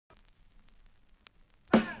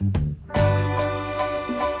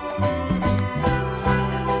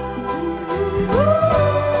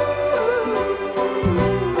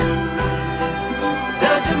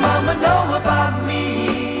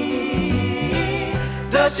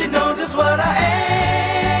Does she know just what I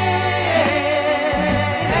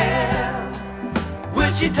am?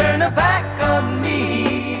 Will she turn her back on me?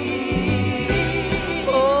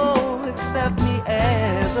 Oh, accept me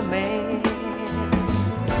as a man.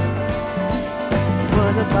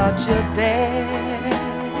 What about your dad?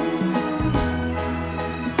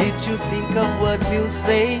 Did you think of what he'll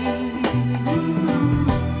say?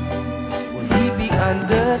 Will he be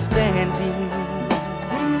understanding?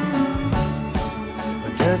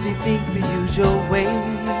 Or does he think the usual way?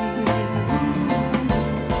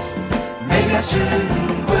 Maybe I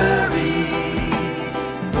shouldn't worry,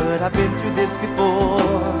 but I've been through this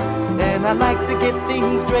before, and I like to get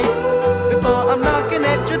things straight before I'm knocking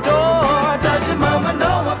at your door. Does your mama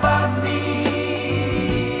know about me?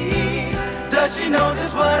 Does she know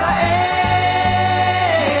just what I am?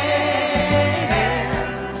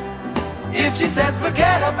 If she says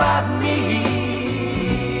forget about me,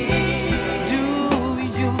 do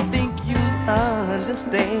you think you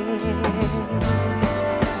understand?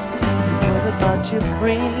 What about your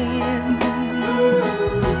friends?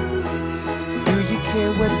 Do you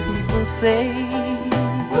care what people say?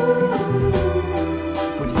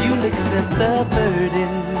 Would you accept the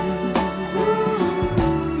burden?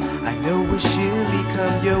 I know will surely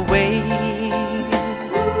come your way.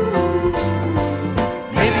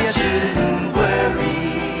 Maybe I shouldn't worry,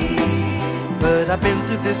 but I've been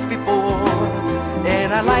through this before, and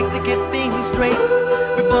I like to get things straight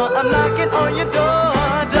before I'm knocking on your door.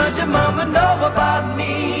 Does your mama know about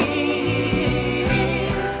me?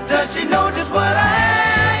 Does she know just what I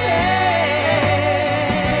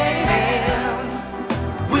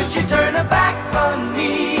am? Will she turn her back on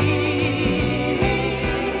me?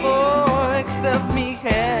 Or accept me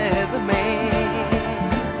as a man?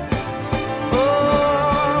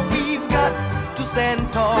 Oh, we've got to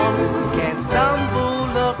stand tall, can't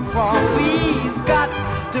stumble across. We've got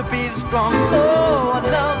to be strong. Oh, a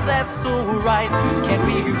love that's so right can't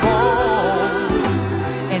be wrong.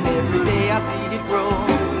 And every day I see it grow,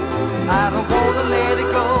 I don't wanna let it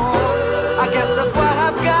go. I guess that's why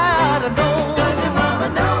I've gotta know. Does your mama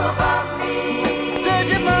know about me? Does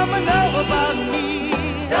your mama know about me?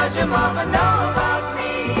 Does your mama know about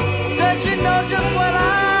me? Does she know just what I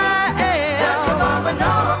am? Does your mama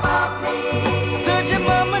know about me? Does your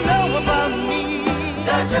mama know about me?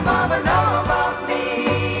 Does your mama know about me?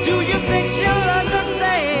 Do you think she'll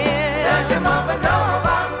understand? Does your mama know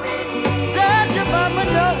about me? Does your mama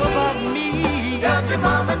know about me? Does your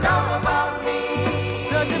mama know about me?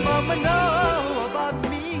 Does your mama know about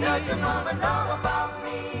me? Does your mama know about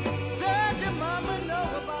me? Does your mama know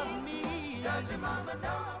about me? Does your mama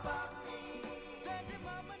know about me? Does your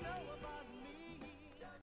mama know about me?